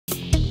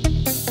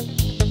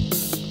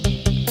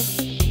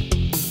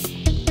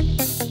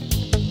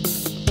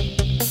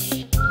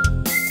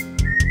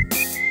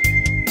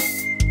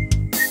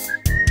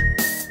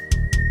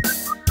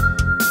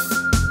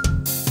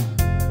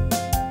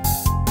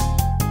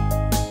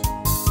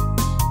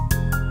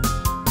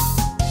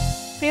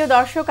প্রিয়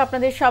দর্শক,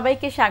 আপনাদের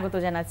সবাইকে স্বাগত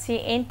জানাচ্ছি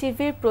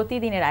এনটিভির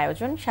প্রতিদিনের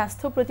আয়োজন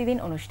স্বাস্থ্য প্রতিদিন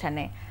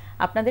অনুষ্ঠানে।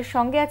 আপনাদের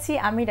সঙ্গে আছি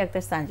আমি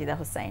ডাক্তার সানজিদা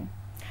হোসাইন।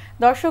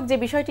 দর্শক, যে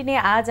বিষয়টি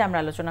নিয়ে আজ আমরা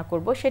আলোচনা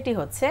করব সেটি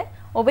হচ্ছে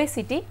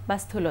ওবেসিটি বা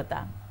স্থূলতা।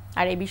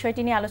 আর এই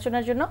বিষয়টি নিয়ে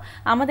আলোচনার জন্য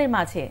আমাদের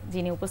মাঝে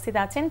যিনি উপস্থিত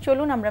আছেন,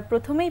 চলুন আমরা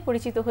প্রথমেই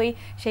পরিচিত হই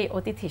সেই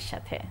অতিথির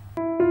সাথে।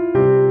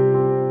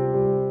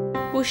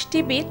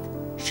 পুষ্টিবিদ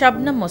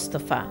শবনম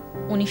মোস্তফা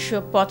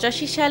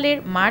 1985 সালের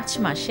মার্চ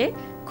মাসে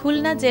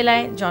খুলনা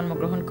জেলায়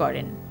জন্মগ্রহণ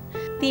করেন।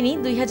 তিনি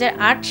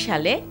 2008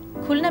 সালে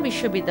খুলনা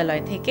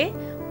বিশ্ববিদ্যালয় থেকে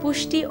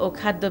পুষ্টি ও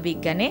খাদ্য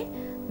বিজ্ঞানে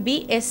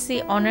বিএসসি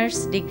অনার্স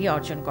ডিগ্রি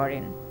অর্জন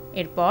করেন।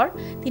 এরপর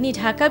তিনি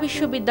ঢাকা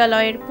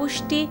বিশ্ববিদ্যালয়ের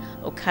পুষ্টি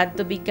ও খাদ্য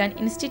বিজ্ঞান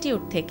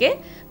ইনস্টিটিউট থেকে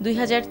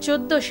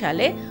 2014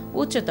 সালে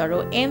উচ্চতর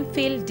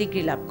এমফিল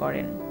ডিগ্রি লাভ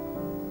করেন।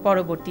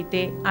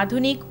 পরবর্তীতে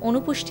আধুনিক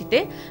অনুপুষ্টিতে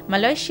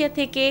মালয়েশিয়া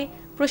থেকে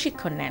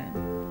প্রশিক্ষণ নেন।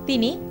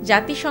 তিনি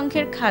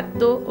জাতিসংঘের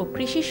খাদ্য ও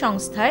কৃষি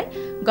সংস্থায়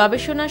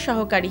গবেষণা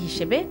সহকারী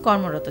হিসেবে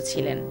কর্মরত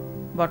ছিলেন।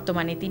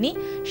 বর্তমানে তিনি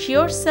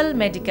শিওরসেল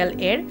মেডিকেল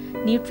এর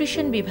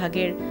নিউট্রিশন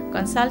বিভাগের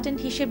কনসালটেন্ট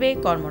হিসেবে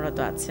কর্মরত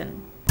আছেন।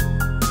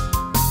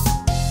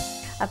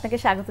 আপনাকে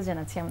স্বাগত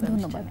জানাচ্ছি আমাদের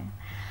অনুষ্ঠানে।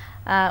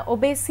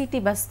 ওবেসিটি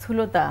বা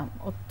স্থূলতা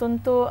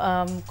অত্যন্ত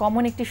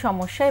কমন একটি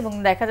সমস্যা এবং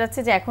দেখা যাচ্ছে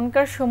যে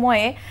এখনকার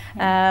সময়ে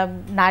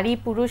নারী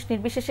পুরুষ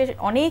নির্বিশেষে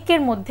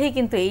অনেকের মধ্যেই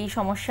কিন্তু এই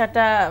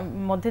সমস্যাটা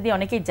মধ্যে দিয়ে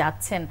অনেকেই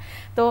যাচ্ছেন।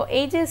 তো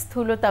এই যে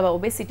স্থূলতা বা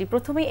ওবেসিটি,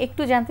 প্রথমেই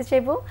একটু জানতে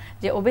চাইবো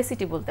যে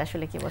ওবেসিটি বলতে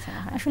আসলে কি বোঝানো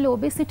হয়? আসলে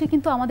ওবেসিটি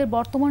কিন্তু আমাদের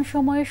বর্তমান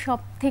সময়ের সব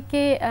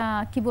থেকে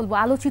কি বলবো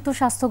আলোচিত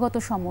স্বাস্থ্যগত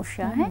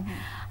সমস্যা। হ্যাঁ,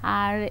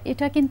 আর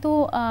এটা কিন্তু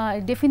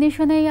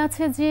ডেফিনেশনেই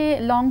আছে যে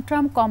লং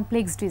টার্ম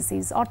কমপ্লেক্স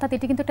ডিজিজ, অর্থাৎ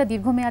এটি কিন্তু একটা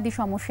দীর্ঘমেয়াদী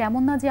সমস্যা।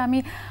 এমন না যে আমি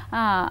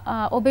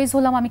ওবেজ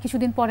হলাম, আমি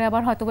কিছুদিন পরে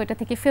আবার হয়তো এটা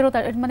থেকে ফেরত,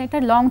 মানে এটা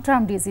লং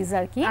টার্ম ডিজিজ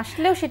আর কি।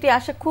 আসলেও সেটি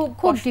আসা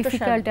খুব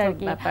ডিফিকাল্ট আর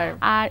কি।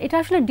 আর এটা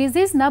আসলে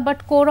ডিজিজ না, but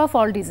core of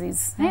all disease.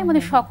 হ্যাঁ, মানে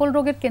সকল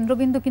রোগের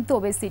কেন্দ্রবিন্দু কিন্তু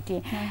ওবেসিটি।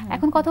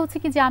 এখন কথা হচ্ছে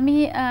কি যে আমি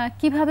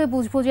কিভাবে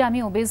বুঝবো যে আমি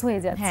ওবেজ হয়ে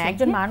যাচ্ছি? হ্যাঁ,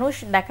 একজন মানুষ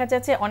দেখা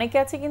যাচ্ছে অনেকে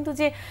আছে কিন্তু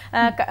যে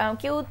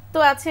কেউ তো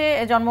আছে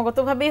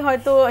জন্মগতভাবেই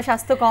হয়তো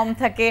স্বাস্থ্য কম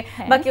থাকে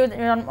বা কেউ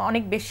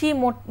অনেক বেশি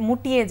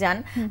মুটিয়ে যান,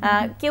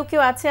 কেউ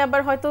কেউ আছে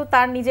আবার হয়তো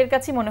তার নিজের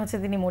কাছে মনে হচ্ছে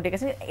তিনি মোটে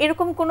গেছেন।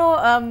 এরকম কোনো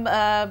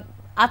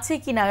আছে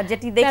কিনা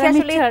যেটি দেখে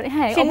আসলে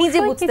সে নিজে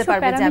বুঝতে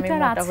পারবে যে আমি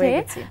মোটা হয়ে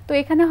গেছি? তো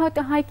এখানে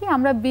হয়তো হয় কি,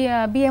 আমরা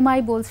বিএমআই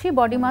বলছি,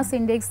 বডি মাস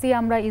ইনডেক্স দিয়ে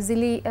আমরা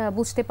ইজিলি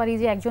বুঝতে পারি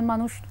যে একজন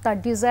মানুষ তার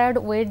ডিজায়ার্ড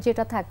ওয়েট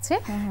যেটা থাকছে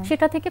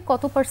সেটা থেকে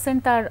কত পার্সেন্ট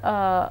তার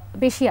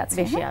বেশি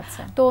আছে।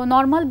 তো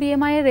নরমাল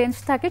বিএমআই এর রেঞ্জ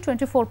থাকে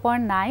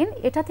 24.9।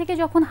 এটা থেকে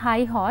যখন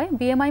হাই হয়,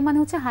 বিএমআই মানে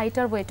হচ্ছে হাইট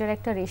আর ওয়েটের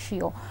একটা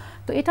রেশিও,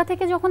 তো এটা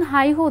থেকে যখন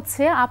হাই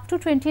হচ্ছে আপ টু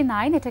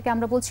 29, এটাকে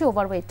আমরা বলছি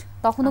ওভারওয়েট।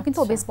 তখনও কিন্তু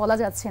ওবেস বলা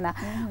যাচ্ছে না,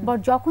 বাট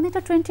যখন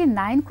এটা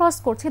 29 ক্রস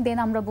করছে দেন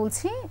আমরা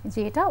বলছি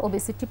যে এটা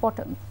ওবেসিটি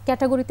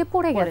ক্যাটাগরিতে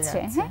পড়ে গেছে।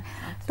 হ্যাঁ,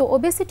 তো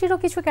ওবেসিটিরও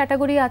কিছু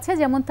ক্যাটাগরি আছে,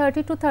 যেমন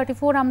 30 to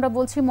 34 আমরা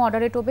বলছি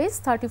মডারেট ওবেস,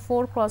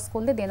 34 ক্রস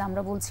করলে দেন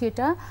আমরা বলছি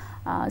এটা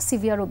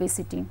সিভিয়ার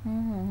ওবেসিটি।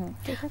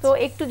 তো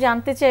একটু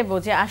জানতে চাইবো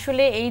যে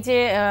আসলে এই যে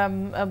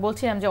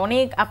বলছিলাম যে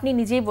অনেক, আপনি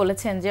নিজেই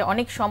বলেছেন যে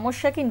অনেক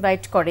সমস্যাকে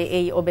ইনভাইট করে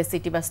এই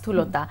ওবেসিটি বা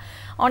স্থূলতা,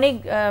 অনেক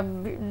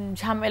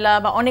ঝামেলা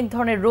বা অনেক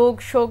ধরনের রোগ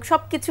শোক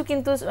সবকিছু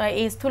কিন্তু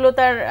এই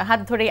স্থূলতার হাত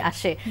ধরেই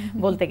আসে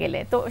বলতে গেলে।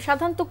 তো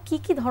সাধারণত কি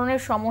কি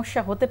ধরনের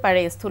সমস্যা হতে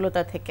পারে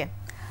স্থূলতা থেকে?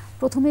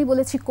 প্রথমেই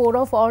বলেছি কোর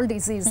অফ অল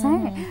ডিজিজ।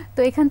 হ্যাঁ, তো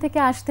এখান থেকে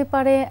আসতে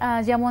পারে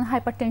যেমন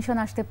হাইপারটেনশন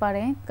আসতে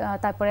পারে,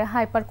 তারপরে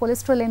হাইপার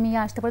কোলেস্ট্রলেমিয়া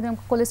আসতে পারে, যেমন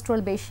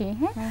কোলেস্ট্রল বেশি।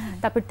 হ্যাঁ,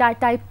 তারপরে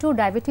টাইপ 2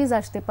 ডায়াবেটিস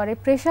আসতে পারে,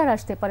 প্রেশার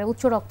আসতে পারে,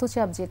 উচ্চ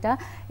রক্তচাপ যেটা,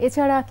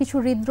 এছাড়া কিছু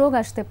হৃদরোগ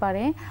আসতে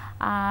পারে।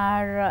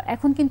 আর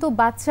এখন কিন্তু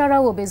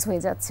বাচ্চারাও ওবেজ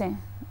হয়ে যাচ্ছে,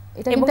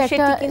 এটা কিন্তু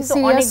একটা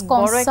সিরিয়াস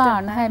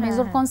কনসার্ন। হ্যাঁ,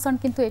 মেজর কনসার্ন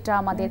কিন্তু এটা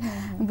আমাদের,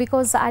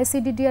 বিকজ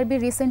আইসিডিডিআরবি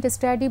রিসেন্ট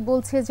স্টাডি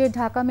বলছে যে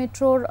ঢাকা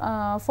মেট্রোর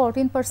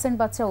 14%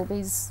 বাচ্চা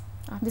obeys.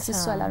 This is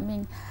so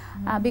alarming.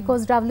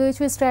 Because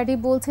WHO study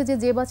বলছে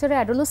যে বাচ্চারা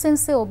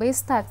অ্যাডোলেসেন্সে ওবেজ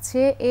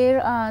থাকছে এর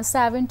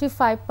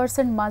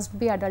 75% মাস্ট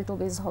বি অ্যাডাল্ট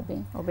ওবেজ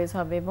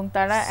হবে এবং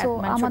তারা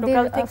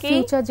ছোটকাল থেকেই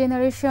ফিউচার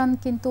জেনারেশন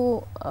কিন্তু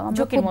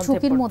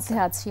ঝুঁকির মধ্যে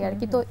আছি আর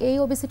কি। তো এই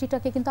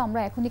ওবেসিটিটাকে কিন্তু আমরা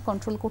এখনই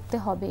কন্ট্রোল করতে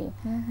হবে।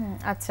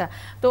 আচ্ছা,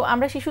 তো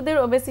আমরা শিশুদের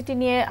ওবেসিটি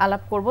নিয়ে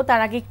আলাপ করব।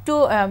 তার আগে একটু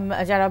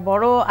যারা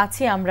বড়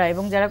আছি আমরা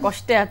এবং যারা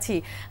কষ্টে আছি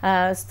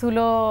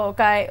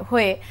স্থূলকায়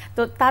হয়ে,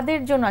 তো তাদের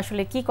জন্য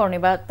আসলে কি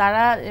করণীয় বা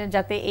তারা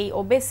যাতে এই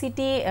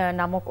ওবেসিটি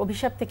নামক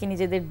অভিশাপ থেকে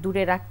নিজেদের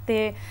দূরে রাখতে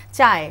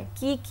চায়,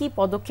 কি কি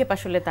পদক্ষেপ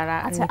আসলে তারা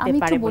নিতে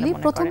পারে বলে মনে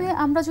করেন? প্রথমে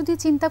আমরা যদি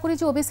চিন্তা করি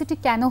যে ওবেসিটি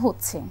কেন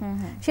হচ্ছে,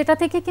 সেটা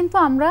থেকে কিন্তু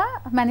আমরা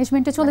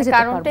ম্যানেজমেন্টে চলে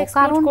যেতে পারবো।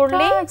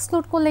 কারণটা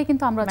এক্সক্লুড করলেই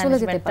কিন্তু আমরা চলে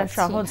যেতে পারছি,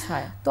 সহজ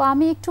হয়। তো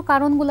আমি একটু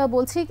কারণগুলো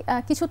বলছি।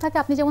 কিছু থাকে,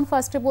 আপনি যেমন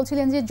ফার্স্টে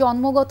বলছিলেন যে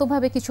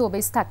জন্মগতভাবে কিছু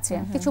ওবেস থাকছে,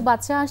 কিছু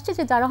বাচ্চা আসছে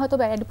যে যারা হয়তো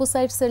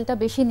অ্যাডিপোসাইট সেলটা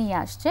বেশি নিয়ে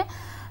আসছে,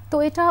 তো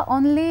এটা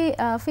অনলি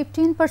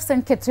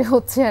 15% ক্ষেত্রে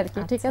হচ্ছে আর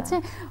কি। ঠিক আছে,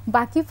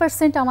 বাকি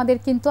পার্সেন্ট আমাদের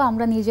কিন্তু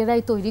আমরা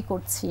নিজেরাই তৈরি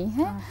করছি।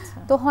 হ্যাঁ,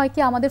 তো হয় কি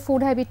আমাদের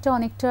ফুড হ্যাবিটটা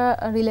অনেকটা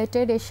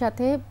রিলেটেড এর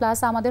সাথে, প্লাস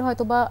আমাদের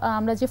হয়তোবা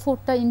আমরা যে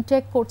ফুডটা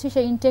ইনটেক করছি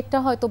সেই ইনটেকটা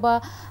হয়তোবা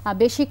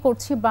বেশি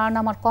করছি, বার্ন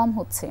আমার কম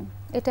হচ্ছে।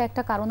 এটা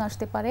একটা কারণ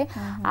আসতে পারে।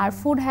 আর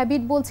ফুড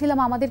হ্যাবিট বলছিলাম,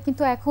 আমাদের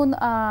কিন্তু এখন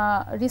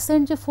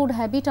রিসেন্ট যে ফুড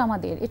হ্যাবিট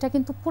আমাদের, এটা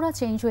কিন্তু পুরো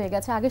চেঞ্জ হয়ে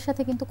গেছে, আগের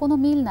সাথে কিন্তু কোনো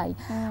মিল নাই।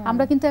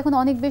 আমরা কিন্তু এখন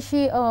অনেক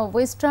বেশি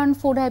ওয়েস্টার্ন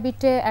ফুড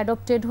হ্যাবিটে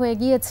অ্যাডপ্টেড হয়ে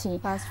গিয়েছি।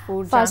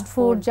 ফাস্ট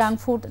ফুড, জাঙ্ক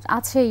ফুড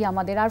আছেই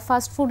আমাদের। আর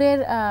ফাস্ট ফুডের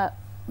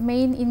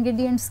মেইন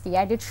ইনগ্রেডিয়েন্টস কি?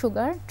 Added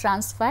sugar,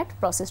 trans fat,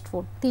 processed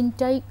food,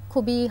 তিনটাই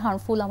খুবই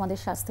হার্মফুল আমাদের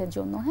স্বাস্থ্যের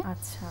জন্য। হ্যাঁ,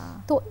 আচ্ছা।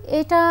 তো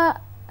এটা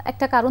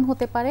একটা কারণ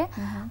হতে পারে।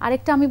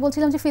 আরেকটা আমি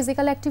বলছিলাম যে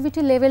ফিজিক্যাল অ্যাক্টিভিটি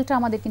লেভেলটা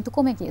আমাদের কিন্তু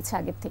কমে গিয়েছে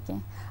আগের থেকে।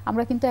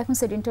 আমরা কিন্তু এখন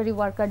সেডেন্টারি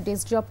ওয়ার্কার,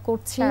 ডেস্ক জব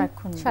করছি,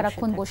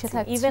 সারাক্ষণ বসে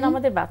থাকছি। ইভেন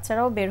আমাদের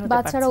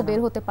বাচ্চারাও বের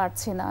হতে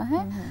পারছে না।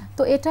 হ্যাঁ,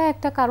 তো এটা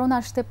একটা কারণ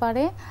আসতে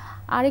পারে।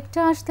 আরেকটা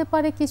আসতে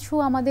পারে কিছু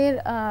আমাদের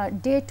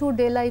ডে টু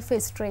ডে লাইফে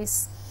স্ট্রেস।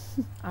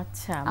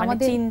 আচ্ছা, মানে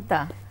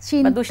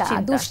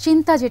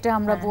দুশ্চিন্তা যেটা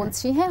আমরা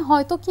বলছি। হ্যাঁ,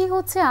 হয়তো কি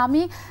হচ্ছে,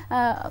 আমি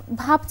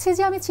ভাবছি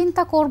যে আমি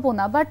চিন্তা করব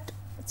না, বাট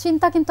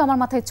চিন্তা কিন্তু আমার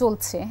মাথায়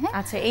চলছে। হ্যাঁ,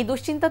 আচ্ছা, এই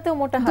দুশ্চিন্তাতেও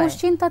মোটা হয়?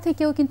 দুশ্চিন্তা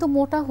থেকেও কিন্তু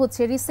মোটা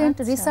হচ্ছে। রিসেন্ট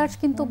রিসার্চ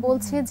কিন্তু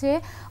বলছে যে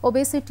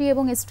ওবেসিটি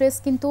এবং স্ট্রেস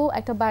কিন্তু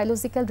একটা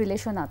বায়োলজিক্যাল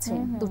রিলেশন আছে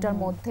দুটার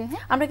মধ্যে।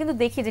 আমরা কিন্তু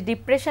দেখি যে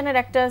ডিপ্রেশনের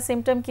একটা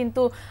সিম্পটম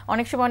কিন্তু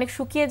অনেক সময় অনেক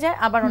শুকিয়ে যায়,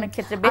 আবার অনেক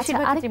ক্ষেত্রে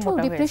বেশিরভাগ ক্ষেত্রে মোটা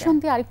হয়ে যায়। ডিপ্রেশন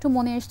দিয়ে আরেকটু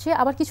মনে আসছে,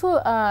 আবার কিছু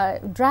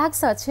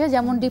ড্রাগস আছে,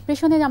 যেমন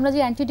ডিপ্রেশনে আমরা যে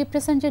অ্যান্টি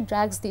ডিপ্রেসেন্ট যে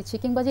ড্রাগস দিচ্ছি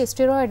কিংবা যে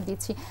স্টেরয়েড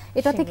দিচ্ছি,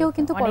 এটা থেকেও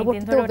কিন্তু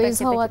পরবর্তীতে ওবেস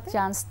হওয়ার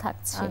চান্স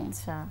থাকছে।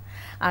 আচ্ছা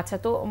আচ্ছা,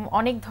 তো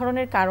অনেক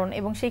ধরনের কারণ,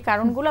 এবং সেই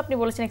কারণগুলো আপনি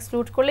বলেছেন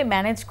এক্সক্লুড করলে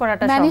ম্যানেজ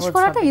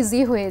করাটা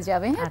ইজি হয়ে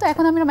যাবে। হ্যাঁ, তো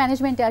এখন আমরা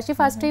ম্যানেজমেন্টে আসি।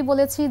 ফার্স্টেই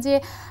বলেছি যে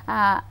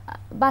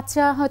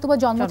বাচ্চা হয়তোবা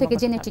জন্ম থেকে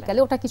জেনেটিক্যালি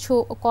ওটা কিছু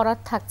করার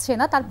থাকছে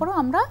না, তারপরেও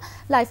আমরা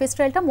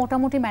লাইফস্টাইলটা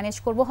মোটামুটি ম্যানেজ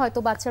করব। হয়তো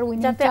বাচ্চার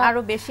উইনিংটা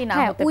আরো বেশি না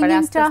হতে পারে,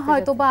 উইনিংটা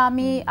হয়তোবা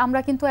আমরা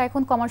কিন্তু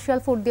এখন কমার্শিয়াল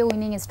ফুড দিয়ে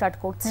উইনিং স্টার্ট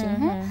করছি।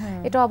 হ্যাঁ,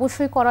 এটা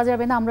অবশ্যই করা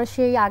যাবে না। আমরা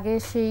সেই আগে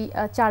সেই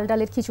চাল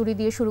ডালের খিচুড়ি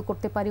দিয়ে শুরু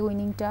করতে পারি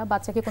উইনিংটা।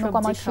 বাচ্চাকে কোনো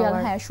কমার্শিয়াল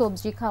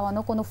সবজি খাওয়ানো,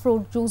 কোনো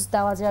ফ্রুট জুস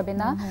দেওয়া যাবে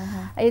না।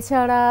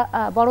 এছাড়া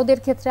বড়দের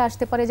ক্ষেত্রে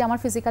আসতে পারে যে আমার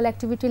ফিজিক্যাল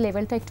অ্যাক্টিভিটি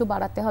লেভেলটা একটু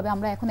বাড়াতে হবে।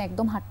 আমরা এখন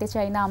একদম হাঁটতে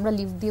চাই না, আমরা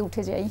লিফট দিয়ে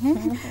উঠে যাই। হ্যাঁ,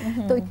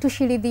 তো একটু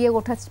সিঁড়ি দিয়ে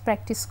ওঠা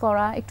প্র্যাকটিস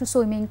করা, একটু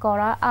সুইমিং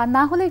করা, আর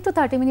না হলে একটু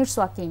 30 মিনিটস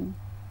ওয়াকিং,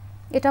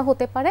 এটা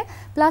হতে পারে।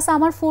 প্লাস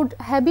আমার ফুড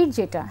হ্যাবিট,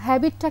 যেটা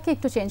হ্যাবিটটাকে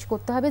একটু চেঞ্জ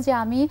করতে হবে, যে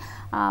আমি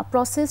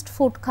প্রসেসড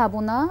ফুড খাবো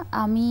না,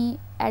 আমি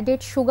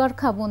অ্যাডেড সুগার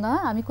খাবো না,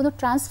 আমি কোনো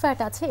ট্রান্স ফ্যাট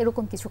আছে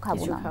এরকম কিছু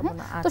খাবো না।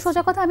 তো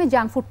সোজা কথা, আমি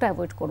জাঙ্ক ফুডটা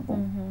অ্যাভয়েড করব।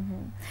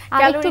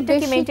 ক্যালোরিটা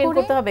কি মেইনটেইন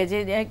করতে হবে, যে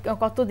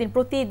কতদিন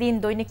প্রতিদিন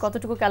দৈনিক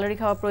কতটুকু ক্যালোরি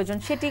খাওয়া প্রয়োজন,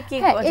 সেটি কি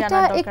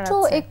জানার দরকার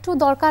আছে? একটু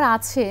দরকার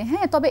আছে।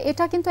 হ্যাঁ, তবে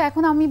এটা কিন্তু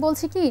এখন আমি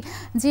বলছি কি,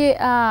 যে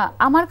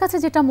আমার কাছে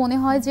যেটা মনে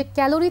হয় যে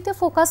ক্যালোরিতে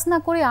ফোকাস না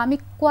করে আমি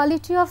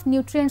কোয়ালিটি অফ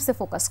নিউট্রিয়েন্টসে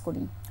ফোকাস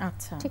করি।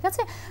 আচ্ছা, ঠিক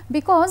আছে।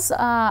 বিকজ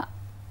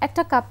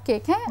একটা কাপ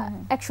কেক, হ্যাঁ,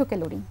 100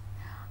 ক্যালোরি,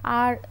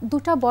 আর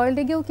দুটা বয়েলড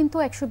এগেও কিন্তু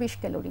 120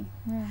 ক্যালোরি।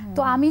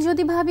 তো আমি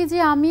যদি ভাবি যে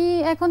আমি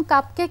এখন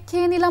কাপ কেক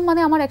খেয়ে নিলাম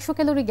মানে আমার 100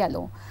 ক্যালোরি গেল,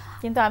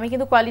 কিন্তু আমি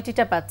কিন্তু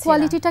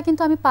কোয়ালিটিটা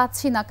কিন্তু আমি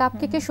পাচ্ছি না। কাপ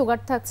কেকে সুগার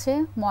থাকছে,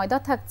 ময়দা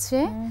থাকছে,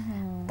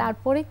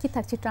 তারপরে কি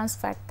থাকছে, ট্রান্স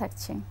ফ্যাট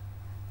থাকছে।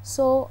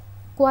 So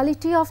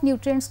quality of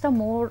নিউট্রিয়েন্টসটা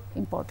more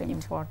important,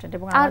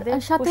 এবং আমাদের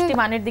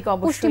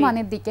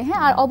পুষ্টিমানের দিকে।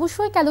 হ্যাঁ, আর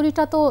অবশ্যই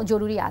ক্যালোরিটা তো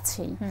জরুরি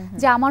আছেই।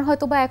 যে আমার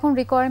হয়তো বা এখন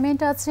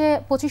রিকোয়ারমেন্ট আছে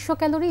 2500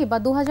 ক্যালোরি বা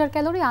 2000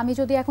 ক্যালোরি, আমি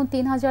যদি এখন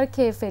 3000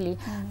 খেয়ে ফেলি,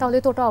 তাহলে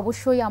তো ওটা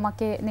অবশ্যই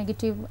আমাকে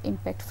নেগেটিভ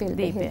ইমপ্যাক্ট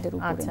ফেলবে হেলথের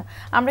উপরে। আচ্ছা,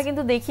 আমরা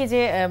কিন্তু দেখি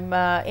যে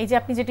এই যে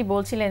আপনি যেটি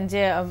বলছিলেন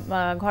যে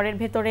ঘরের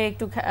ভেতরে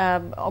একটু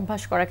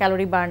অভ্যাস করা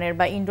ক্যালোরি বার্নের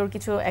বা ইনডোর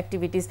কিছু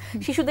অ্যাক্টিভিটিস,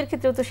 শিশুদের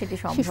ক্ষেত্রেও তো সেটি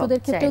সম্ভব। শিশুদের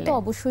ক্ষেত্রেও তো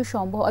অবশ্যই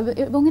সম্ভব,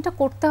 এবং এটা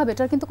করতে হবে।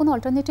 এটার কিন্তু কোনো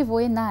অল্টারনেটিভ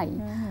ওয়ে নাই,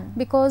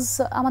 বিকজ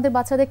আমাদের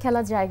বাচ্চাদের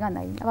খেলার জায়গা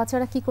নাই।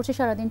 বাচ্চারা কি করছে,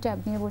 সারাদিন ট্যাব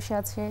নিয়ে বসে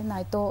আছে,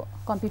 নয়তো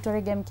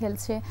কম্পিউটারে গেম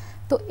খেলছে।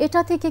 তো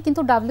এটা থেকে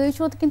কিন্তু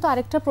WHO কিন্তু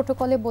আরেকটা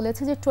প্রোটোকলে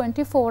বলেছে যে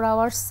 24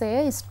 আওয়ার্সে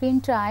স্ক্রিন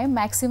টাইম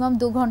ম্যাক্সিমাম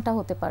 2 ঘন্টা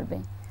হতে পারবে।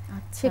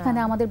 সেখানে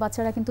আমাদের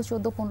বাচ্চারা কিন্তু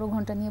 14-15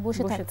 ঘন্টা নিয়ে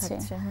বসে থাকছে।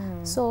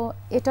 সো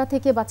এটা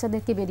থেকে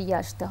বাচ্চাদেরকে বেরিয়ে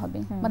আসতে হবে,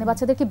 মানে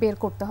বাচ্চাদেরকে বের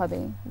করতে হবে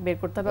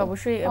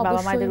অবশ্যই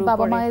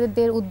বাবা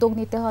মায়েদের উদ্যোগ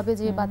নিতে হবে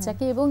যে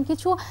বাচ্চাকে, এবং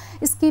কিছু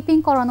স্কিপিং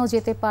করানো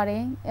যেতে পারে,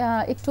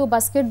 একটু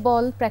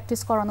বাস্কেটবল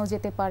প্র্যাকটিস করানো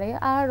যেতে পারে,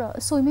 আর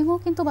সুইমিংও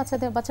কিন্তু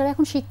বাচ্চারা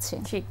এখন শিখছে,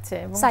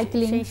 এবং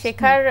সাইক্লিং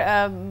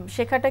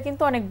শেখাটা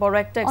কিন্তু অনেক বড়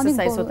একটা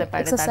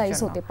এক্সারসাইজ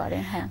হতে পারে।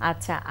 হ্যাঁ,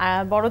 আচ্ছা,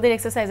 বড়দের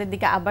এক্সারসাইজের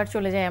দিকে আবার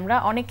চলে যাই আমরা।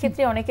 অনেক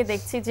ক্ষেত্রে অনেকে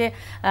দেখছি যে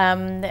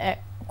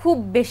খুব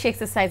বেশি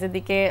এক্সারসাইজের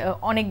দিকে,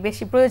 অনেক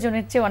বেশি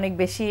প্রয়োজনের চেয়ে অনেক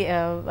বেশি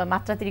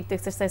মাত্রাতিরিক্ত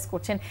এক্সারসাইজ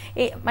করছেন।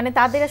 এই মানে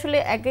তাদের আসলে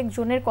এক এক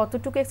জনের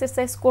কতটুকু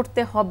এক্সারসাইজ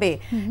করতে হবে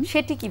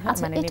সেটি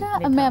কিভাবে মানে এটা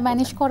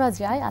ম্যানেজ করা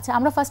যায়? আচ্ছা,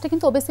 আমরা ফার্স্টে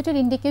কিন্তু ওবেসিটির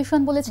ইন্ডিকেশন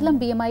বলেছিলাম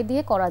BMI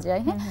দিয়ে করা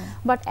যায়। হ্যাঁ,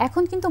 বাট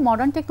এখন কিন্তু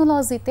মডার্ন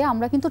টেকনোলজিতে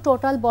আমরা কিন্তু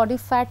টোটাল বডি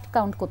ফ্যাট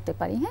কাউন্ট করতে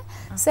পারি। হ্যাঁ,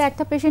 সে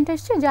একটা পেশেন্ট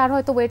এসছে যার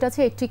হয়তো ওয়েট আছে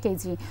 80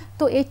 কেজি,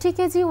 তো 80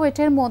 কেজি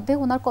ওয়েটের মধ্যে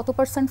ওনার কত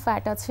 %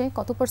 ফ্যাট আছে,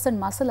 কত %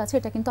 মাসল আছে,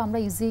 এটা কিন্তু আমরা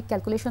ইজি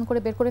ক্যালকুলেশন করে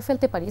বের করে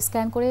ফেলতে পারি।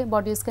 স্ক্যান করে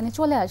বডি স্ক্যানে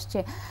চলে আসছে।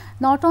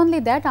 নট অনলি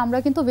দ্যাট, আমরা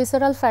কিন্তু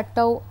ভিসারাল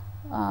ফ্যাটটাও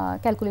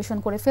ক্যালকুলেশন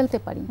করে ফেলতে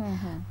পারি।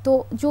 তো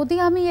যদি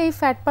আমি এই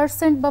ফ্যাট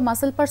 % বা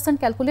মাসল %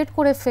 ক্যালকুলেট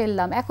করে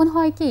ফেললাম, এখন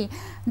হয় কি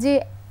যে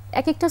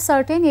এক একটা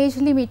সার্টেন এজ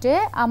লিমিটে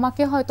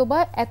আমাকে হয়তোবা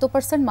এত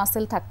 %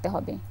 মাসেল থাকতে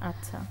হবে।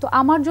 আচ্ছা, তো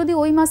আমার যদি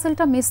ওই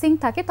মাসেলটা মিসিং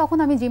থাকে তখন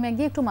আমি জিমে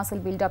গিয়ে একটু মাসেল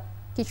বিল্ড আপ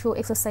কিছু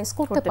এক্সারসাইজ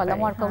করতে পারলাম,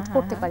 ওয়ার্কআউট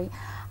করতে পারি।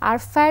 আর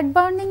ফ্যাট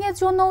বার্নিং এর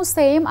জন্য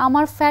সেম,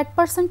 আমার ফ্যাট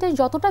পার্সেন্টেজ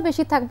যতটা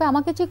বেশি থাকবে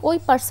আমাকে ঠিক ওই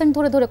পার্সেন্ট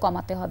ধরে ধরে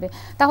কমাতে হবে,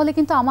 তাহলে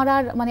কিন্তু আমার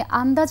আর মানে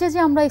আন্দাজে যে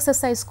আমরা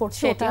এক্সারসাইজ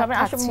করছি সেটা হবে।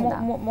 আসলে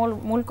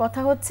মূল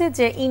কথা হচ্ছে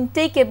যে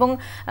ইনটেক এবং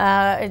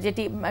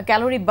যেটি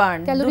ক্যালোরি বার্ন,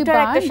 দুটার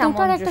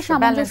একটা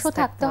সামঞ্জস্য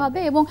থাকতে হবে।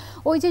 এবং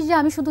ওই যে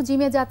আমি শুধু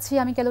জিমে যাচ্ছি,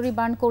 আমি ক্যালোরি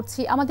বার্ন করছি,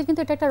 আমাদের কিন্তু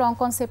এটা একটা রং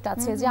কনসেপ্ট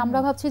আছে যে আমরা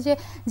ভাবছি যে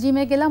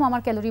জিমে গেলাম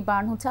আমার ক্যালোরি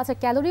বার্ন হচ্ছে। আচ্ছা,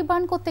 ক্যালোরি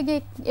বার্ন করতে গিয়ে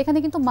এখানে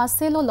কিন্তু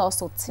মাসেলও লস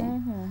হচ্ছে।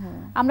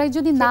 আমরা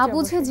যদি না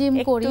বুঝে জিম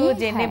করি,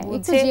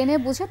 একটু জেনে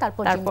বুঝে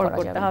তারপর জিম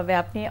করতে হবে।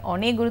 আপনি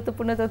অনেক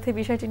গুরুত্বপূর্ণ তথ্যের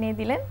বিষয়টি নিয়ে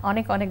দিলেন,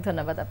 অনেক অনেক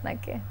ধন্যবাদ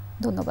আপনাকে।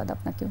 ধন্যবাদ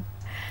আপনাকেও।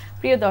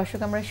 প্রিয় দর্শক,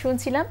 আমরা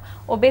শুনছিলাম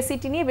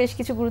ওবেসিটি নিয়ে বেশ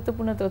কিছু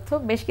গুরুত্বপূর্ণ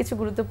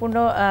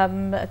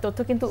তথ্য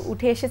কিন্তু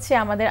উঠে এসেছে।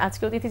 আমাদের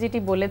আজকে অতিথি যেটি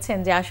বলেছেন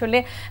যে আসলে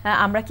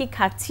আমরা কি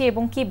খাচ্ছি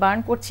এবং কি বার্ন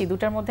করছি,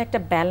 দুটার মধ্যে একটা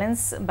ব্যালেন্স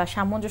বা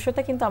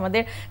সামঞ্জস্যতা কিন্তু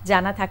আমাদের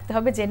জানা থাকতে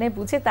হবে। জেনে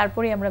বুঝে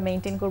তারপরে আমরা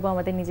মেনটেন করব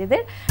আমাদের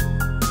নিজেদের।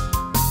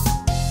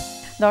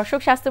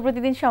 দর্শক, স্বাস্থ্য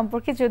প্রতিদিন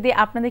সম্পর্কে যদি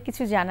আপনাদের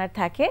কিছু জানার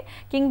থাকে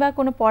কিংবা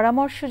কোনো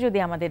পরামর্শ যদি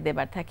আমাদের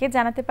দেবার থাকে,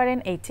 জানাতে পারেন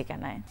এই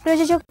ঠিকানায়।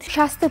 প্রযোজক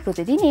স্বাস্থ্য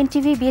প্রতিদিন,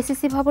 NTV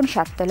BSCC ভবন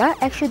 7 তলা,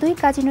 102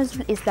 কাজী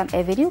নজরুল ইসলাম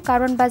এভিনিউ,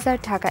 কারণ বাজার,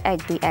 ঢাকা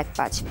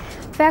 1215।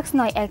 ফ্যাক্স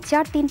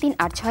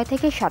 914338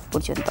 থেকে 7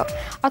 পর্যন্ত,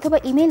 অথবা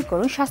ইমেইল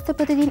করুন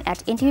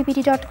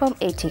স্বাস্থ্যপ্রতিদিন@ntvpt.com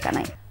এই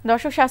ঠিকানায়।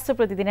 দর্শক, স্বাস্থ্য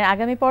প্রতিদিনের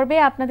আগামী পর্বে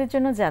আপনাদের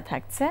জন্য যা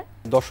থাকছে,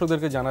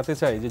 দর্শকদেরকে জানাতে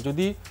চাই যে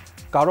যদি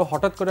কারো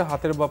হঠাৎ করে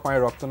হাতের বা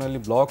পায়ের রক্তনালী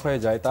ব্লক হয়ে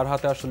যায়, তার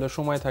হাতে আসলে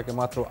সময় থাকে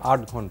মাত্র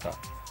 8 ঘন্টা।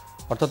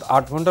 অর্থাৎ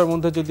 8 ঘন্টার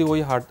মধ্যে যদি ওই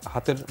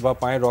হাতের বা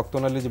পায়ের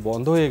রক্তনালী যে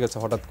বন্ধ হয়ে গেছে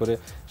হঠাৎ করে,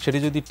 সেটি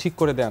যদি ঠিক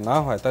করে দেওয়া না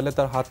হয়, তাহলে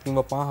তার হাত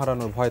কিংবা পা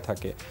হারানোর ভয়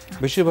থাকে।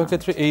 বেশিরভাগ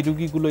ক্ষেত্রে এই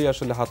রোগীগুলোই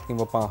আসলে হাত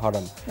কিংবা পা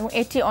হারান এবং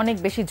এটি অনেক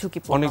বেশি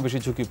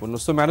ঝুঁকিপূর্ণ।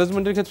 সো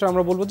ম্যানেজমেন্টের ক্ষেত্রে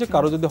আমরা বলবো যে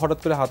কারো যদি হঠাৎ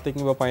করে হাতে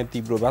কিংবা পায়ে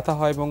তীব্র ব্যথা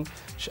হয় এবং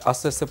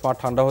আস্তে আস্তে পা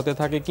ঠান্ডা হতে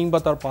থাকে কিংবা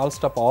তার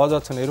পালসটা পাওয়া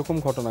যাচ্ছে না, এরকম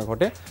ঘটনা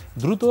ঘটে,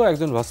 দ্রুত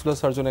একজন ভাস্কুলার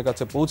সার্জনের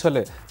কাছে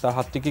পৌঁছালে তার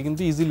হাতটিকে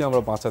কিন্তু ইজিলি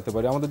আমরা বাঁচাতে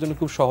পারি। আমাদের জন্য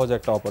খুব সহজ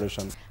একটা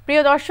অপারেশন।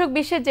 প্রিয় দর্শক,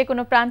 বিশ্বের যে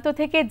কোনো প্রান্ত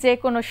থেকে যে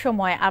কোনো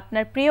সময়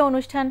আপনার প্রিয়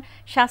অনুষ্ঠান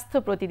স্বাস্থ্য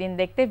প্রতিদিন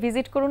দেখতে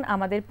ভিজিট করুন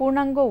আমাদের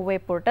পূর্ণাঙ্গ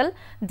ওয়েব পোর্টাল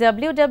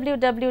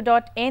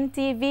www.ntvbd.com।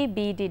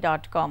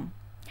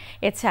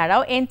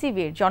 এছাড়াও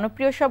এনটিভির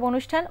জনপ্রিয় সব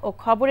অনুষ্ঠান ও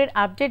খবরের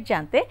আপডেট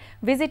জানতে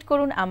ভিজিট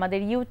করুন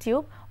আমাদের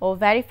ইউটিউব ও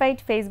ভেরিফাইড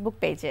ফেসবুক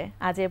পেজে।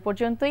 আজ এ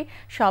পর্যন্তই।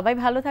 সবাই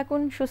ভালো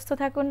থাকুন, সুস্থ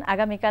থাকুন।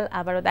 আগামীকাল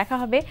আবারও দেখা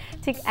হবে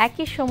ঠিক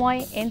একই সময়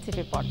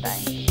এনটিভি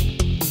পর্দায়।